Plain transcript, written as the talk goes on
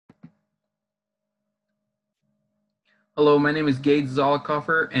Hello, my name is Gage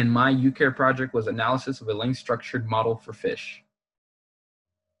Zollicoffer, and my UCARE project was analysis of a length-structured model for fish.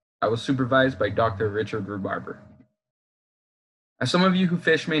 I was supervised by Dr. Richard Rubarber. As some of you who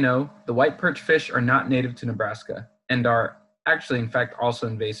fish may know, the white perch fish are not native to Nebraska and are actually, in fact, also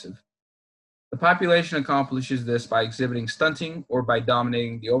invasive. The population accomplishes this by exhibiting stunting or by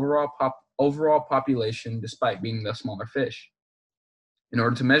dominating the overall population despite being the smaller fish. In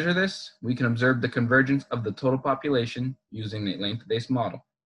order to measure this, we can observe the convergence of the total population using a length-based model.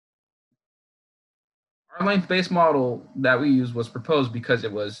 Our length-based model that we used was proposed because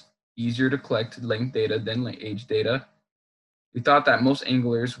it was easier to collect length data than age data. We thought that most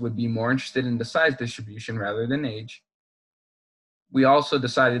anglers would be more interested in the size distribution rather than age. We also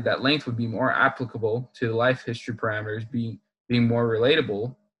decided that length would be more applicable to the life history parameters being more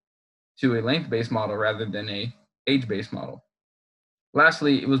relatable to a length-based model rather than a age-based model.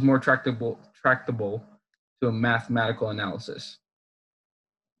 Lastly, it was more tractable to a mathematical analysis.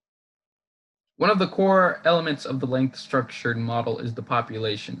 One of the core elements of the length-structured model is the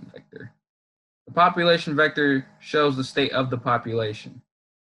population vector. The population vector shows the state of the population.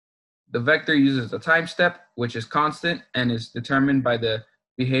 The vector uses a time step, which is constant and is determined by the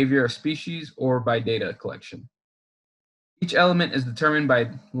behavior of species or by data collection. Each element is determined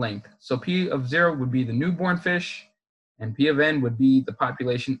by length. So P of 0 would be the newborn fish, and P of n would be the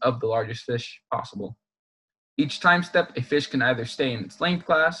population of the largest fish possible. Each time step, a fish can either stay in its length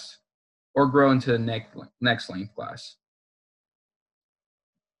class or grow into the next length class.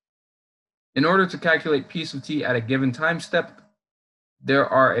 In order to calculate P of t at a given time step, there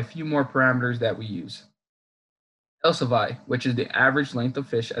are a few more parameters that we use. L sub I, which is the average length of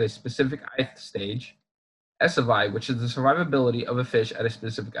fish at a specific ith stage. S of I, which is the survivability of a fish at a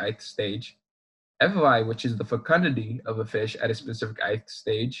specific ith stage. F of I, which is the fecundity of a fish at a specific ith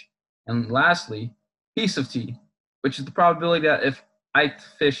stage. And lastly, P of t, which is the probability that if ith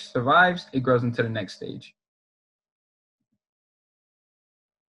fish survives, it grows into the next stage.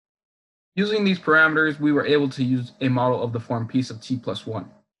 Using these parameters, we were able to use a model of the form P of t plus 1,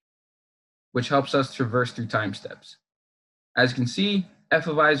 which helps us traverse through time steps. As you can see, F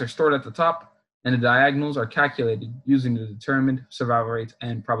of i's are stored at the top, and the diagonals are calculated using the determined survival rates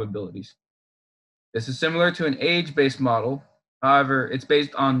and probabilities. This is similar to an age-based model, however, it's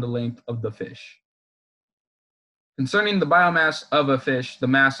based on the length of the fish. Concerning the biomass of a fish, the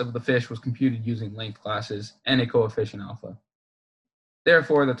mass of the fish was computed using length classes and a coefficient alpha.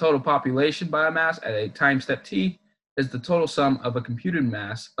 Therefore, the total population biomass at a time step t is the total sum of a computed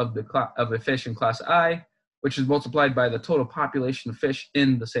mass of a fish in class I, which is multiplied by the total population of fish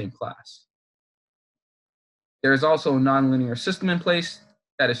in the same class. There is also a nonlinear system in place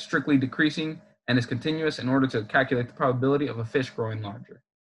that is strictly decreasing and is continuous in order to calculate the probability of a fish growing larger.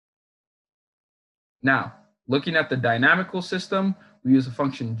 Now, looking at the dynamical system, we use a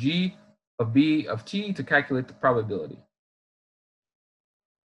function g of b of t to calculate the probability.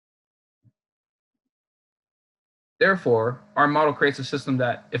 Therefore, our model creates a system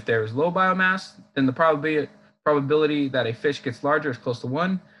that if there is low biomass, then the probability that a fish gets larger is close to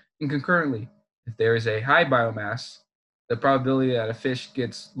 1, and concurrently, if there is a high biomass, the probability that a fish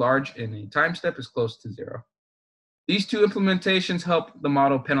gets large in a time step is close to 0. These two implementations help the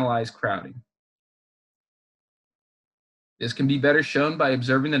model penalize crowding. This can be better shown by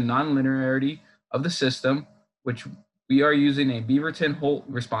observing the nonlinearity of the system, which we are using a Beaverton-Holt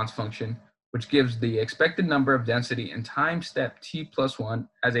response function, which gives the expected number of density in time step t plus 1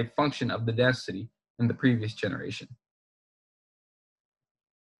 as a function of the density in the previous generation.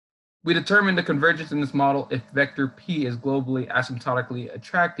 We determine the convergence in this model if vector p is globally asymptotically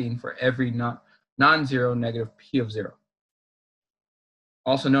attracting for every non-zero negative p of 0.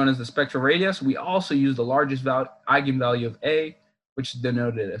 Also known as the spectral radius, we also use the largest eigenvalue of A, which is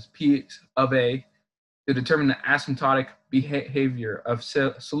denoted as P of A, to determine the asymptotic behavior of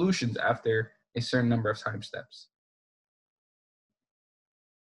solutions after a certain number of time steps.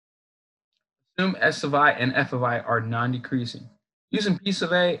 Assume S of I and F of I are non-decreasing. Using P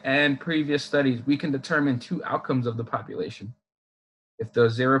of A and previous studies, we can determine two outcomes of the population. If the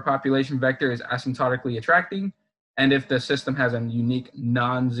zero population vector is asymptotically attracting, and if the system has a unique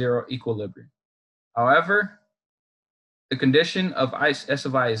non-zero equilibrium. However, the condition of S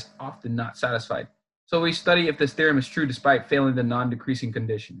of I is often not satisfied. So we study if this theorem is true despite failing the non-decreasing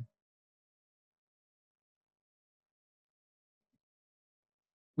condition.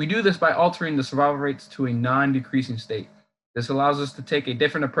 We do this by altering the survival rates to a non-decreasing state. This allows us to take a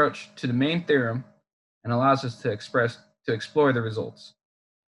different approach to the main theorem and allows us to explore the results.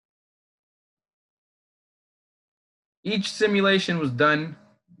 Each simulation was done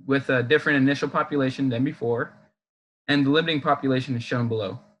with a different initial population than before. and the limiting population is shown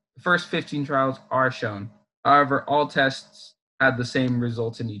below. The first 15 trials are shown. However, all tests had the same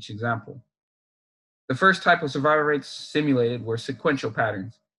results in each example. The first type of survival rates simulated were sequential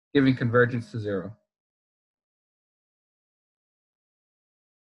patterns, giving convergence to 0.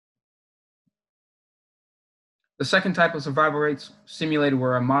 The second type of survival rates simulated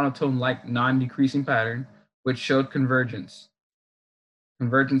were a monotone-like non-decreasing pattern, which showed convergence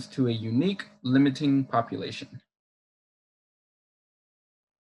to a unique limiting population.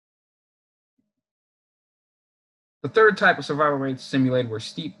 The third type of survival rates simulated were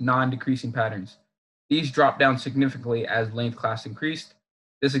steep non-decreasing patterns. These dropped down significantly as length class increased.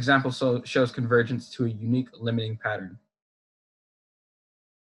 This example shows convergence to a unique limiting pattern.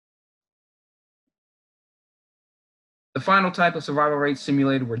 The final type of survival rates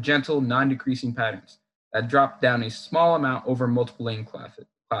simulated were gentle, non-decreasing patterns that dropped down a small amount over multiple length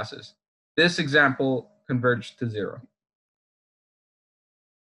classes. This example converged to 0.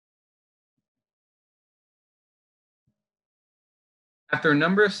 After a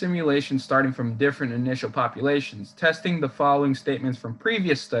number of simulations starting from different initial populations, testing the following statements from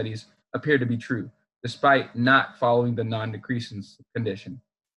previous studies appear to be true, despite not following the non-decreasing condition.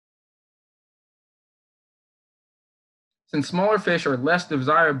 Since smaller fish are less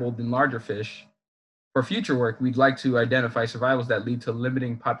desirable than larger fish, for future work, we'd like to identify survivals that lead to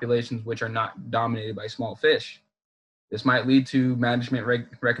limiting populations which are not dominated by small fish. This might lead to management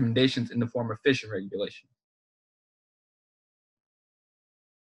recommendations in the form of fishing regulation.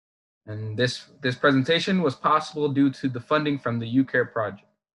 And this presentation was possible due to the funding from the UCARE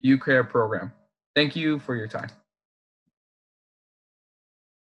program. Thank you for your time.